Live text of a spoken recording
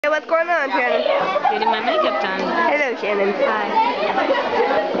Hey, what's going on, Shannon? Getting my makeup done. Hello, Shannon. Hi.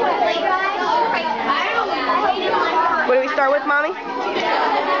 What do we start with, Mommy?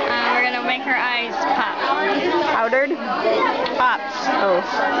 We're gonna make her eyes pop. Powdered? Pops. Oh.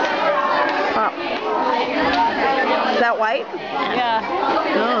 Pop. Is that white? Yeah.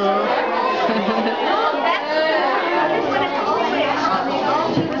 Oh.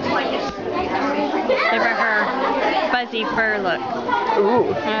 Give her her fuzzy fur look.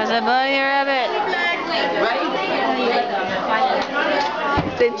 Ooh. There's a bunny rabbit.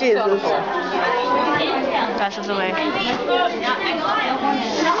 Say Jesus. Passes away.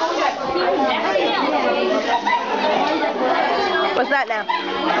 What's that now?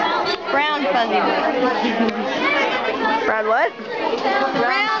 Brown fuzzy look. Brown what?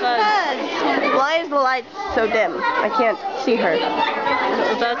 Brown fuzz. Why is the light so dim? I can't see her.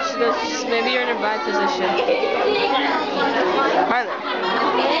 That's maybe you're in a bad position. Harlan.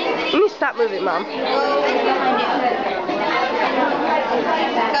 You need to stop moving, Mom.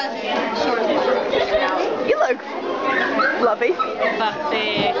 You look fluffy.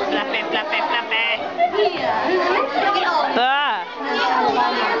 Fluffy, fluffy, fluffy, fluffy. Ah.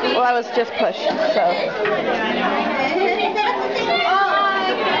 Well, I was just pushed, so.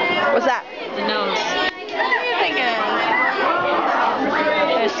 What's that? The nose.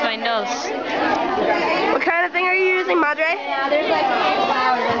 It's my nose. What kind of thing are you using, Madre? There's like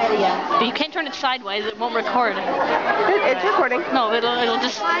flowers in it, yeah. But you can't turn it sideways, it won't record. It's recording. No, it'll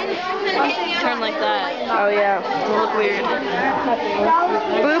just turn like that. Oh, yeah. It'll look weird.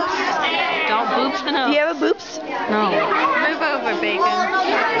 Boops. Don't boops the nose. Do you have a boops? No. Move over, Bacon.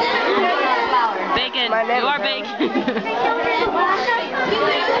 Bacon, My name you are is Bacon.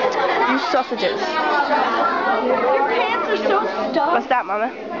 You sausages. Your pants are so stuffed. What's that, Mama?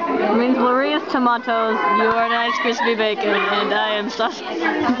 It means Maria's tomatoes, you are nice crispy bacon, and I am sausage.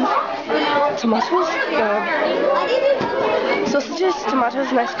 Tomatoes? Sausages,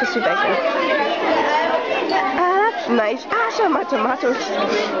 tomatoes, nice crispy bacon. Ah, that's nice. Ah, show my tomatoes.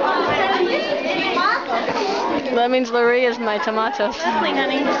 That means Maria's my tomatoes. Lovely,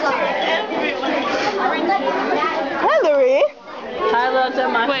 honey. Hi, Lori. Hi, little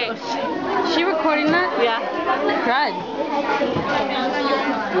tomatoes. Wait, is she recording that? Yeah. Good.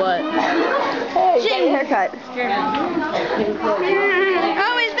 What? Hey, you got your haircut.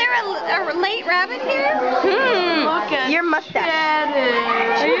 Oh, is there a late rabbit here? Your mustache.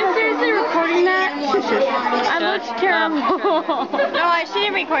 Are you seriously recording that? I look terrible. No, she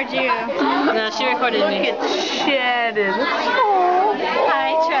didn't record you. No, she recorded me. Look at Shannon. Hi,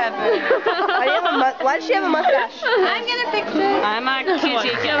 Trevor. Why does she have a mustache? I'm gonna fix it. I'm a kitty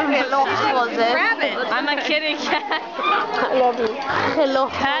cat. Rabbit. I'm a kitty cat. I love you. Hello,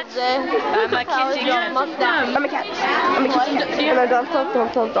 Cat. I'm a kitty cat. I'm a cat. I'm a kitty cat. And I don't. I'm a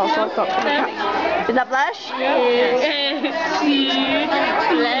cat. Is that blush?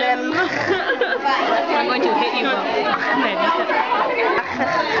 I'm going to hit you both.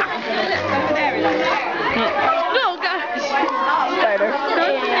 No, gosh. Spider.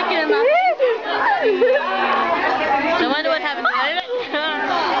 No wonder what happened.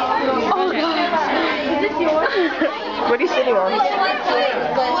 Oh, God. What are you sitting on?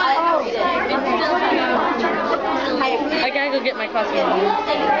 I gotta go get my costume.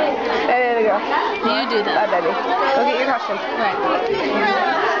 There you go. You do that. Bye, baby. Go get your costume. Right.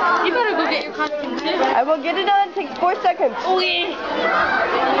 You better go get your costume too. I will get it done. It takes 4 seconds. Okay.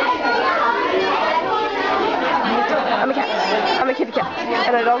 I'm a cat. I'm a kitty cat.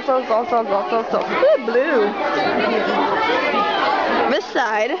 And I don't so. Blue. This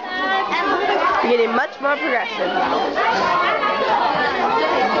side, you're getting much more progressive.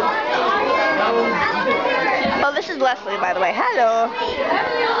 Oh, this is Leslie, by the way. Hello.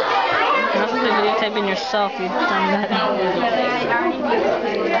 That's the videotaping yourself. You've done that.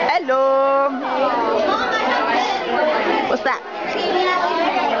 Hello. What's that?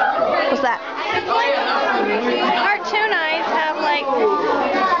 What's that? Cartoon eyes have like.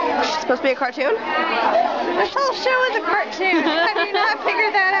 It's supposed to be a cartoon? This whole show is a cartoon. Have you not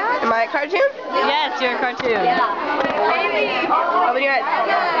figured that out? Am I a cartoon? Yes, you're a cartoon. Open your eyes. I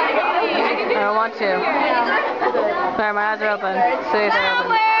don't want to. Sorry, my eyes are open. See, they're open.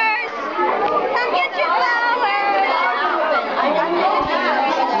 Flowers! Come get your flowers!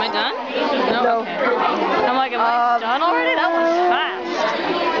 Am I done? No. Okay. I'm like, am I done already? That was fast.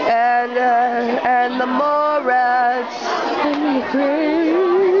 And the more rats in the grave.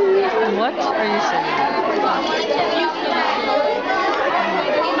 What are you saying?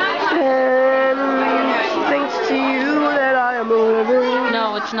 And thanks to you that I am living.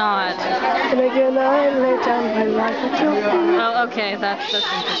 No, it's not. Can I get and lay down my life at your feet? Oh, okay, that's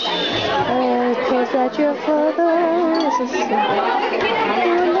interesting. Cause that your father is a sin.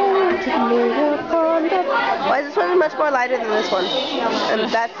 Why is this one much more lighter than this one? And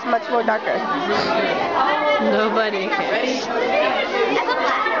that's much more darker. Nobody cares.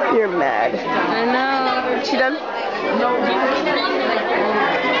 You're mad. I know. She done?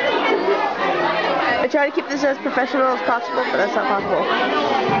 I try to keep this as professional as possible, but that's not possible.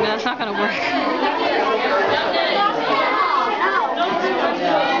 That's not gonna work.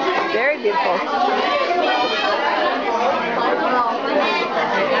 Very beautiful.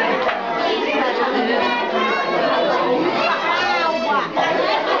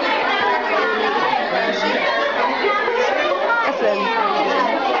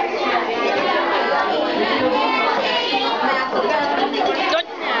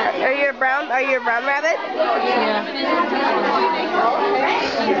 Are you a brown rabbit? Yeah.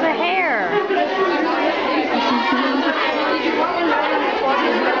 It's the hair.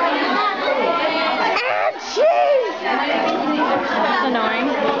 That's annoying.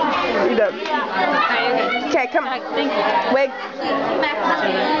 You don't. Okay, come. Thank you. Wig.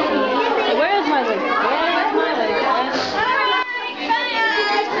 Where is my wig? Where is my wig?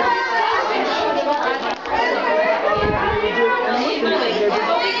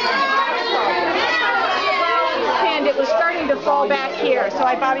 And it was starting to fall back here, so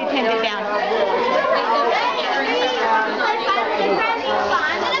I bobby pinned it down.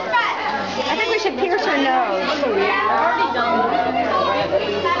 I think we should pierce her nose.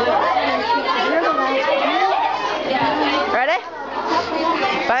 Ready?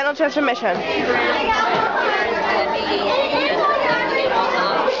 Final transformation.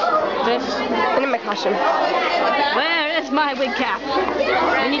 This. I need my costume. Where is my wig cap?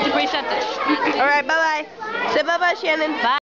 We need to reset this. Alright, bye-bye. Say bye-bye, Shannon. Bye.